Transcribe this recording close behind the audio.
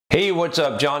Hey, what's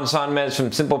up? John Sonmez from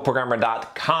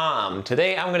SimpleProgrammer.com.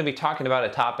 Today I'm going to be talking about a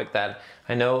topic that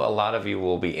I know a lot of you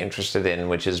will be interested in,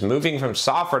 which is moving from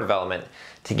software development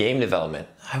to game development.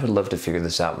 I would love to figure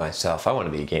this out myself. I want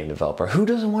to be a game developer. Who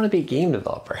doesn't want to be a game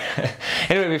developer?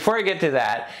 Anyway, before I get to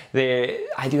that,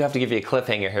 I do have to give you a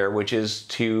cliffhanger here, which is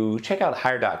to check out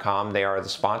Hire.com. They are the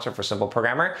sponsor for Simple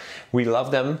Programmer. We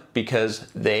love them because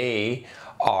they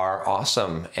are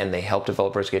awesome and they help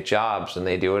developers get jobs, and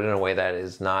they do it in a way that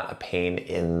is not a pain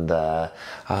in the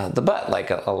butt, like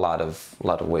a lot of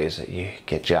ways that you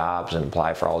get jobs and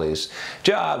apply for all these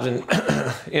jobs and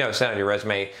send out your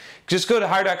resume. Just go to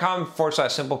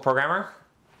hire.com/simpleprogrammer.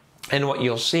 And what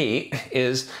you'll see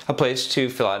is a place to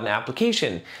fill out an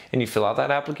application. And you fill out that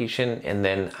application, and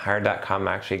then Hire.com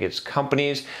actually gets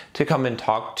companies to come and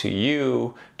talk to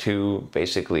you to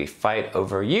basically fight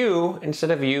over you instead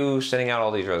of you sending out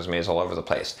all these resumes all over the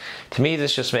place. To me,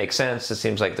 this just makes sense. It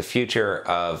seems like the future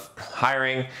of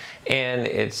hiring, and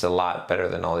it's a lot better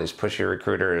than all these pushy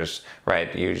recruiters,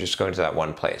 right? You're just going to that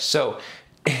one place. So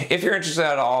if you're interested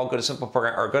at all, go to go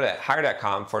to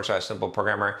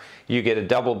hire.com/simpleprogrammer. You get a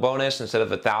double bonus. Instead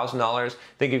of $1,000,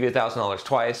 they give you $1,000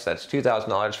 twice. That's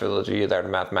 $2,000 for those of you that are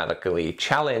mathematically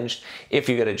challenged if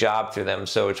you get a job through them.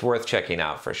 So it's worth checking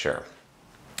out for sure.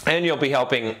 And you'll be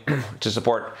helping to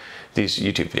support these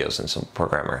YouTube videos in Simple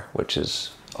Programmer, which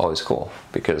is always cool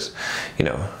because,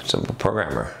 Simple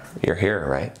Programmer, you're here,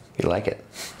 right? You like it.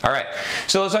 All right,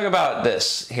 so let's talk about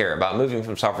this here, about moving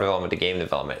from software development to game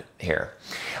development here.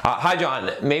 Hi, John.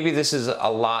 Maybe this is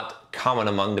a lot common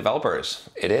among developers.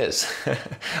 It is.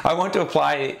 I want to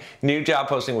apply new job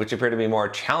posting which appear to be more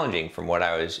challenging from what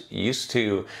I was used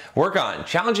to work on.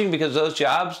 Challenging because those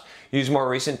jobs use more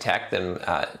recent tech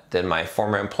than my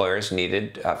former employers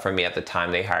needed from me at the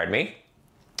time they hired me.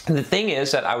 And the thing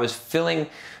is that I was feeling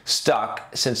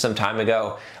stuck since some time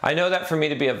ago. I know that for me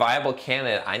to be a viable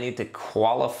candidate, I need to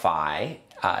qualify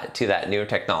to that newer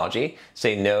technology,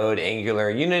 say Node,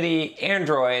 Angular, Unity,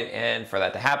 Android, and for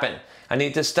that to happen, I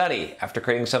need to study. After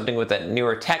creating something with that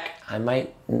newer tech, I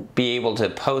might be able to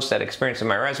post that experience in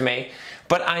my resume,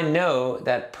 but I know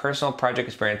that personal project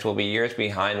experience will be years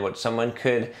behind what someone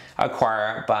could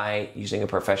acquire by using a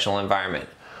professional environment.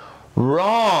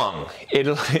 Wrong.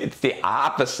 It's the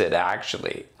opposite,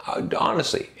 actually.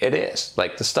 Honestly, it is.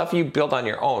 Like the stuff you build on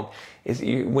your own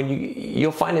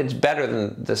you'll find it's better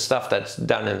than the stuff that's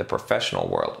done in the professional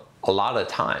world a lot of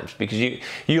times, because you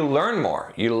learn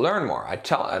more. You learn more.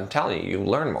 I'm telling you, you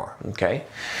learn more. Okay.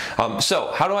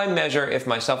 So how do I measure if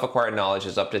my self-acquired knowledge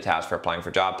is up to task for applying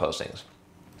for job postings?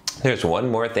 There's one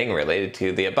more thing related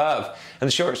to the above, and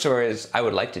the short story is I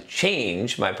would like to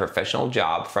change my professional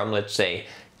job from, let's say,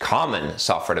 common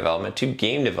software development to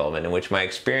game development, in which my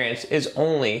experience is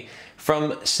only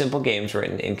from simple games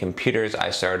written in computers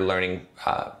I started learning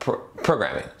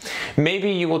programming. Maybe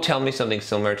you will tell me something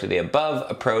similar to the above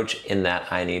approach in that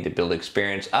I need to build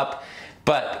experience up,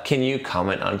 but can you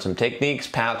comment on some techniques,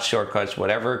 paths, shortcuts,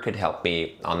 whatever could help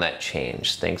me on that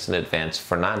change? Thanks in advance,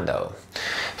 Fernando.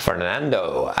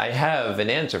 Fernando, I have an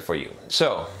answer for you.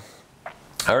 So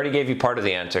I already gave you part of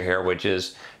the answer here, which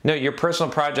is, no, your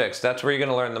personal projects, that's where you're going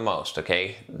to learn the most,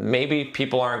 okay? Maybe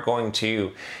people aren't going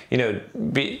to,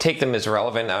 take them as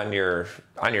relevant on your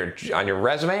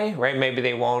resume, right? Maybe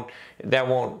that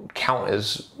won't count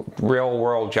as real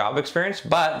world job experience,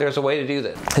 but there's a way to do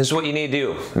this. This is what you need to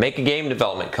do. Make a game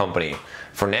development company,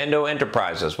 Fernando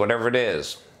Enterprises, whatever it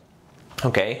is.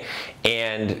 Okay,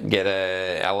 and get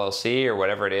a LLC or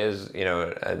whatever it is.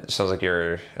 It sounds like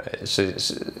your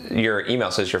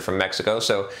email says you're from Mexico,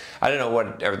 so I don't know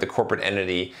whatever the corporate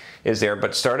entity is there,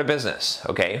 but start a business,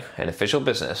 okay, an official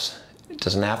business. It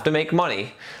doesn't have to make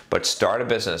money, but start a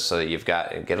business so that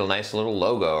get a nice little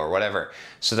logo or whatever,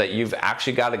 so that you've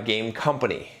actually got a game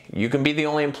company. You can be the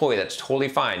only employee, that's totally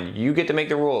fine. You get to make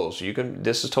the rules.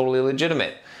 This is totally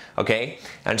legitimate, okay,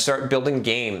 and start building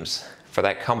games for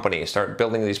that company. Start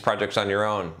building these projects on your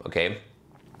own, okay?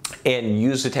 And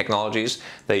use the technologies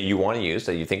that you want to use,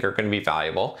 that you think are going to be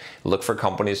valuable. Look for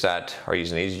companies that are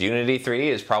using these. Unity 3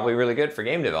 is probably really good for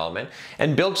game development.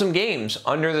 And build some games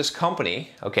under this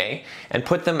company, okay? And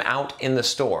put them out in the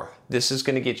store. This is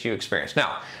going to get you experience.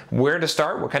 Now, where to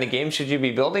start? What kind of games should you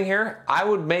be building here? I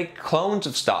would make clones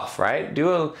of stuff, right?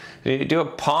 Do a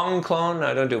Pong clone.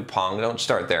 No, don't do Pong. Don't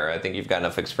start there. I think you've got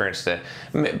enough experience to.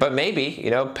 But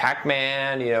maybe,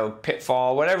 Pac-Man,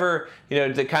 Pitfall, whatever,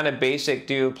 the kind of basic.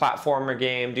 Do platformer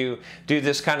game. Do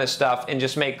this kind of stuff, and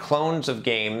just make clones of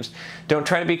games. Don't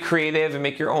try to be creative and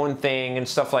make your own thing and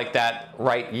stuff like that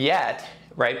right yet.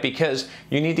 right? Because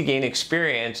you need to gain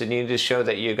experience and you need to show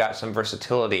that you got some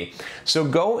versatility. So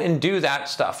go and do that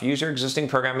stuff. Use your existing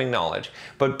programming knowledge,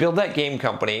 but build that game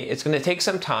company. It's going to take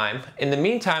some time. In the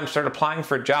meantime, start applying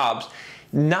for jobs.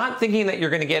 Not thinking that you're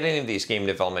going to get any of these game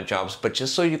development jobs, but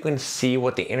just so you can see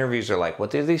what the interviews are like.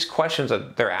 What are these questions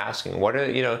that they're asking? What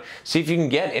are, see if you can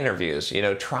get interviews,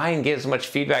 try and get as much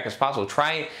feedback as possible.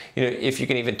 Try, if you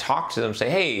can even talk to them, say,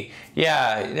 hey,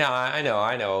 yeah, no,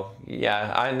 I know.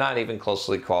 Yeah, I'm not even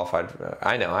closely qualified.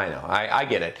 I know, I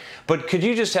get it. But could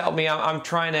you just help me? I'm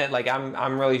trying to,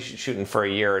 I'm really shooting for a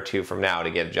year or two from now to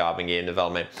get a job in game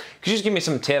development. Could you just give me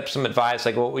some tips, some advice,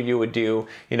 like what you would do,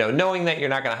 knowing that you're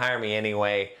not going to hire me anyway?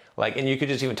 And you could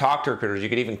just even talk to recruiters, you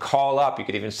could even call up, you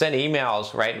could even send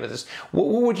emails, right? With this, what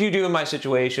would you do in my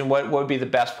situation? What would be the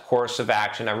best course of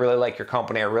action? I really like your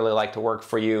company, I really like to work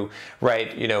for you,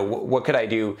 right? What could I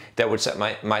do that would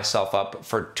set myself up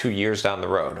for 2 years down the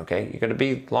road, okay? You're gonna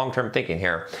be long-term thinking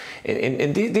here.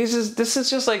 And this is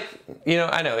just like,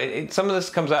 I know, some of this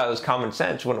comes out as common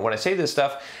sense when I say this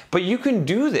stuff, but you can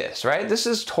do this, right? This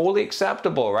is totally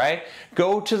acceptable, right?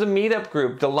 Go to the meetup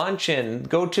group, the luncheon,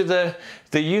 go to the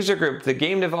user group, the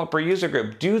game developer user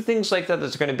group. Do things like that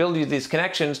that's going to build you these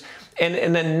connections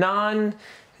in a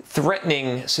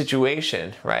non-threatening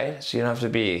situation, right? So you don't have to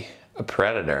be a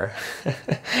predator.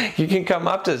 You can come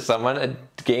up to someone, a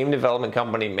game development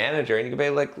company manager, and you can be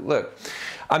like, look,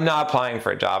 I'm not applying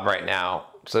for a job right now,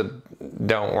 so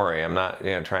don't worry, I'm not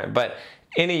trying. But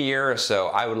in a year or so,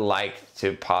 I would like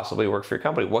to possibly work for your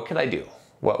company. What could I do?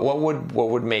 What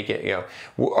would make it,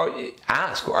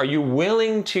 ask, are you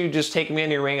willing to just take me in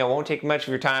your ring? I won't take much of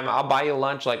your time. I'll buy you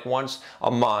lunch like once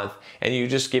a month and you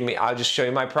just I'll just show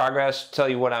you my progress, tell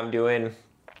you what I'm doing.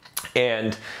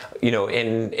 And,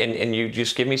 and you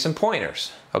just give me some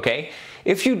pointers, okay?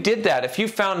 If you did that, if you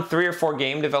found 3 or 4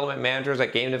 game development managers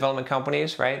at game development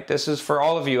companies, right? This is for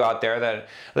all of you out there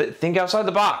that think outside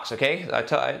the box, okay?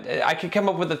 I could come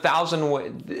up with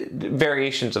 1,000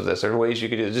 variations of this, or ways you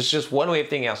could do this. It's just one way of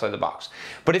thinking outside the box.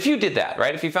 But if you did that,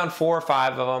 right? If you found 4 or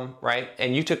 5 of them, right?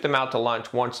 And you took them out to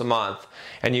lunch once a month,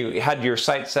 and you had your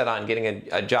sights set on getting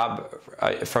a job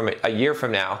from a year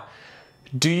from now,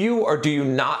 do you or do you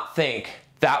not think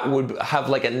that would have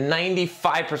like a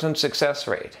 95% success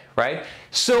rate, right?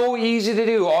 So easy to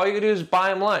do. All you gotta do is buy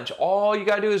them lunch. All you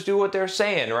gotta do is do what they're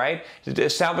saying, right? To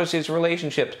establish these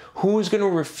relationships. Who's gonna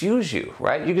refuse you,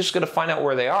 right? You're just gonna find out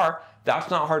where they are.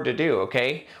 That's not hard to do,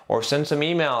 okay? Or send some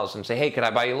emails and say, hey, can I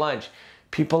buy you lunch?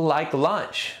 People like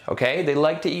lunch, okay? They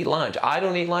like to eat lunch. I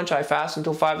don't eat lunch, I fast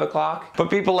until 5 o'clock, but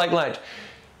people like lunch.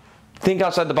 Think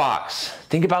outside the box.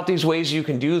 Think about these ways you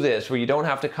can do this where you don't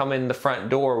have to come in the front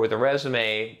door with a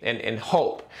resume and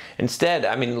hope. Instead,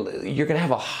 I mean, you're gonna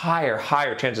have a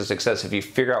higher chance of success if you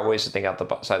figure out ways to think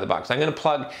outside the box. I'm gonna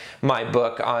plug my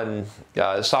book on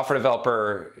Software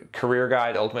Developer Career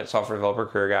Guide, Ultimate Software Developer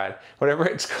Career Guide, whatever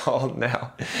it's called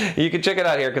now. You can check it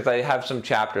out here because I have some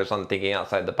chapters on thinking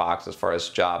outside the box as far as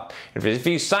job. If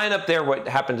you sign up there, what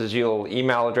happens is you'll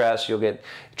email address, you'll get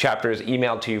chapters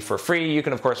emailed to you for free. You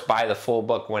can of course buy the full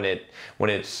book when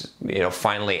it's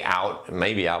finally out. It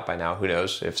may be out by now, who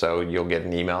knows? If so, you'll get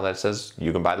an email that says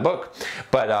you can buy the book.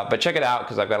 But check it out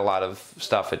because I've got a lot of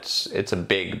stuff. It's a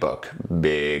big book,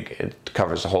 big. It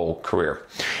covers the whole career.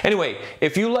 Anyway,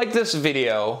 if you like this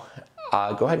video,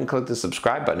 go ahead and click the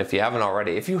subscribe button if you haven't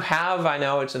already. If you have, I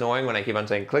know it's annoying when I keep on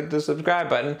saying click the subscribe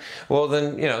button. Well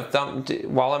then,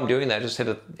 while I'm doing that, just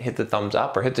hit the thumbs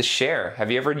up or hit the share. Have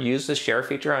you ever used the share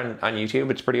feature on YouTube?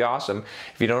 It's pretty awesome.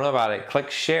 If you don't know about it, click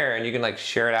share and you can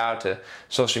share it out to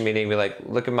social media and be like,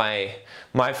 look at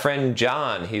my friend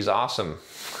John, he's awesome.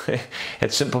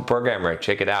 It's Simple Programmer,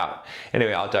 check it out.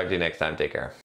 Anyway, I'll talk to you next time, take care.